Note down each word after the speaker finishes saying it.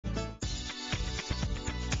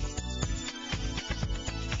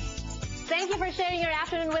Thank you for sharing your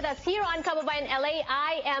afternoon with us here on Kababayan LA.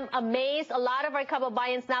 I am amazed. A lot of our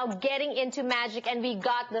Kababayans now getting into magic, and we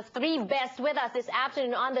got the three best with us this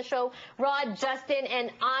afternoon on the show. Rod, Justin,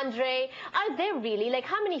 and Andre. Are there really, like,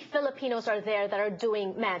 how many Filipinos are there that are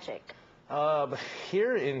doing magic?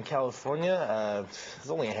 Here in California, there's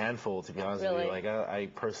only a handful, to be honest with you. Like, I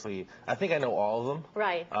personally, I think I know all of them.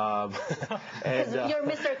 Right. And you're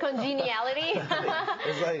Mr. Congeniality.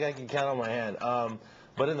 It's like I can count on my hand.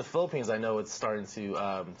 But in the Philippines, I know it's starting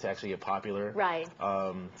to actually get popular. Right.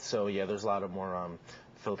 So yeah, there's a lot of more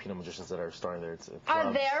Filipino magicians that are starting there.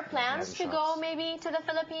 Are there plans to go maybe to the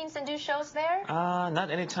Philippines and do shows there?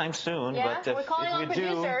 Not anytime soon. Yeah, but we're calling on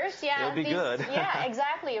producers. Yeah, it'll be good. Yeah,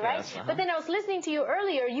 exactly, right? Yes, But then I was listening to you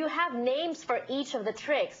earlier. You have names for each of the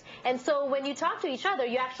tricks, and so when you talk to each other,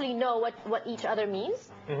 you actually know what each other means.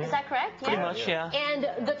 Mm-hmm. Is that correct? Pretty much, yeah.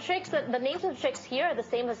 And the tricks, the names of the tricks here are the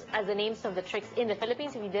same as the names of the tricks in the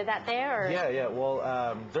Philippines. If you did that there, or? Yeah.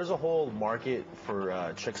 Well, there's a whole market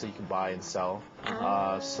for tricks that you can buy and sell.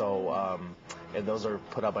 And those are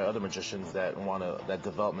put out by other magicians that that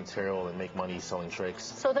develop material and make money selling tricks.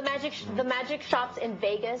 So the magic shops in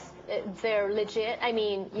Vegas, they're legit. I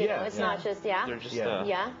mean, you know, it's not just They're just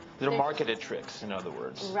they're marketed tricks, in other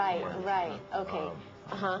words. Right. Okay.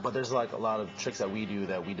 But there's like a lot of tricks that we do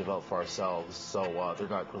that we develop for ourselves. So they're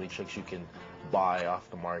not really tricks you can buy off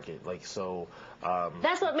the market. Like so.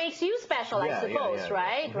 That's what makes you special, I suppose,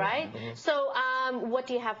 right? Right. So what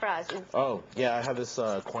do you have for us? Oh yeah, I have this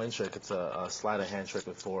coin trick. It's a sleight of hand trick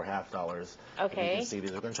with $4 half. Okay. You can see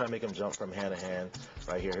these. We're gonna try to make them jump from hand to hand.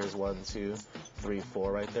 Right here. Here's 1, 2, 3,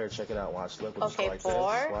 4. Right there. Check it out. Watch. Look. We'll just go like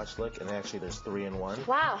 4. This. Watch. Look. And actually, there's 3 in 1.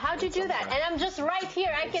 Wow. How'd you do that? And I'm just right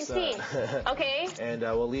here. I can see. Okay. And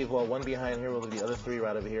we'll leave one behind here. We'll leave the other 3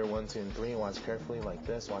 right over here. 1, 2, and 3. Watch carefully like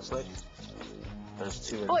this. Watch. Look. There's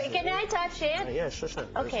 2 and 2. Wait, can I touch it? Yeah, sure.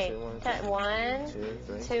 Okay. 1,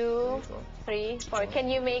 2, 3, 4. Can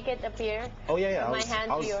you make it appear? Oh yeah. My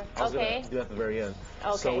hand to yours. Okay. Do that at the very end.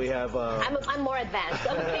 Okay. So we have. I'm more advanced.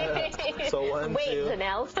 Okay. So 1, Wait, 2.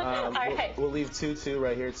 Janelle. All right. We'll leave 2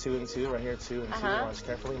 right here. 2 and 2 right here. 2 and 2. Watch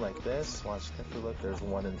carefully like this. Watch carefully. Look. There's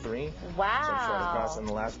 1 and 3. Wow. Jump straight across. And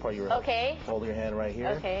the last part, you're holding your hand right here.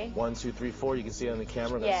 Okay. 1, 2, 3, 4. You can see it on the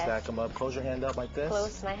camera. We're gonna stack them up. Close your hand up like this.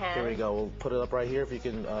 Close my hand. Here we go. We'll put it up right here. If you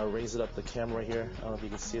can raise it up the camera right here. I don't know if you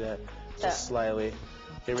can see that. Just slightly.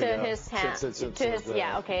 Here we go. To his hand.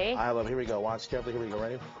 Okay. I love. Here we go. Watch carefully. Here we go.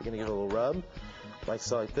 Ready? We're gonna give it a little rub. Like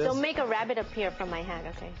this. So make a rabbit appear from my hand,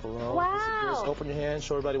 okay? Below. Wow. Just open your hand,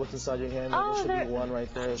 show everybody what's inside your hand. There should be 1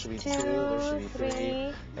 right there. There should be 2. There should be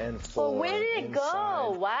 3 and 4. Well, where did it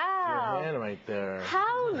go? Wow. Your hand right there.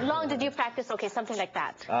 How long did you practice? Okay, something like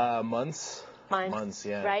that. Months. Months,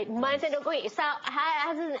 yeah. Right? Months. And okay, so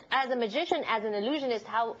as a magician, as an illusionist,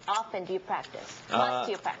 how often do you practice? Months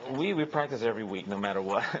do you practice? We practice every week, no matter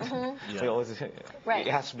what. We always, it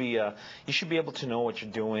has to be, you should be able to know what you're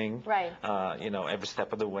doing. Right. You know, every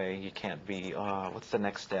step of the way. You can't be, what's the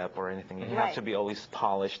next step or anything. You have to be always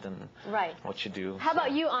polished in what you do. How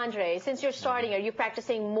about you, Andre? Since you're starting, are you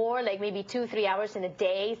practicing more, like maybe 2-3 hours in a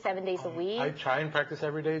day, 7 days a week? I try and practice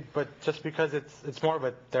every day, but just because it's more of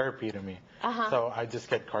a therapy to me. So I just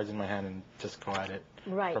get cards in my hand and just go at it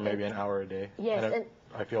for maybe an hour a day. Yes, and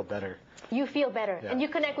I feel better. You feel better, and you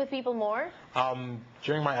connect with people more.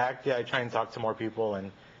 During my act, I try and talk to more people,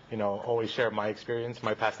 and always share my experience,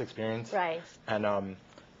 my past experience. Right. And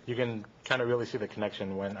you can kind of really see the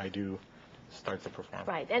connection when I do start to perform.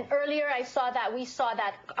 Right. And earlier we saw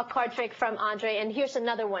that a card trick from Andre, and here's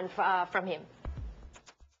another one from him.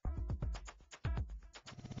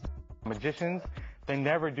 Magicians, they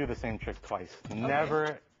never do the same trick twice.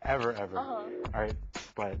 Never, ever. All right,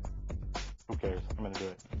 but who cares? I'm gonna do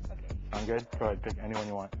it. Okay. Sound good? Go ahead, pick anyone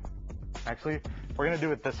you want. Actually, we're gonna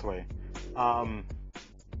do it this way. You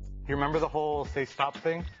remember the whole say stop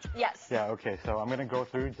thing? Yes. Yeah. Okay. So I'm gonna go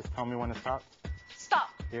through. Just tell me when to stop. Stop.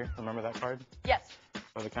 Here. Remember that card? Yes.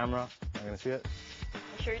 For the camera. Am I gonna see it?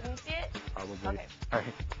 You sure you didn't see it? Probably. Okay. All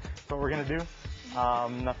right. So what we're gonna do.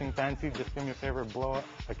 Nothing fancy, just do me a favor, blow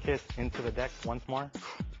a kiss into the deck once more.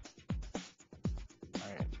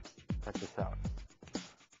 Alright, check this out.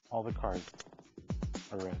 All the cards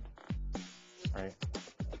are red. Alright,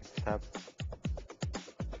 except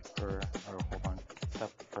for,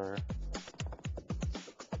 except for,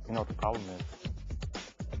 you know what the problem is?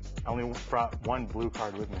 I only brought 1 blue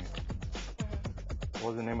card with me. What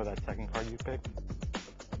was the name of that second card you picked?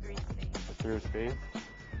 3 of spades. The 3 of spades?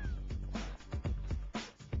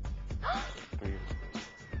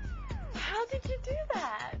 How did you do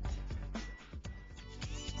that?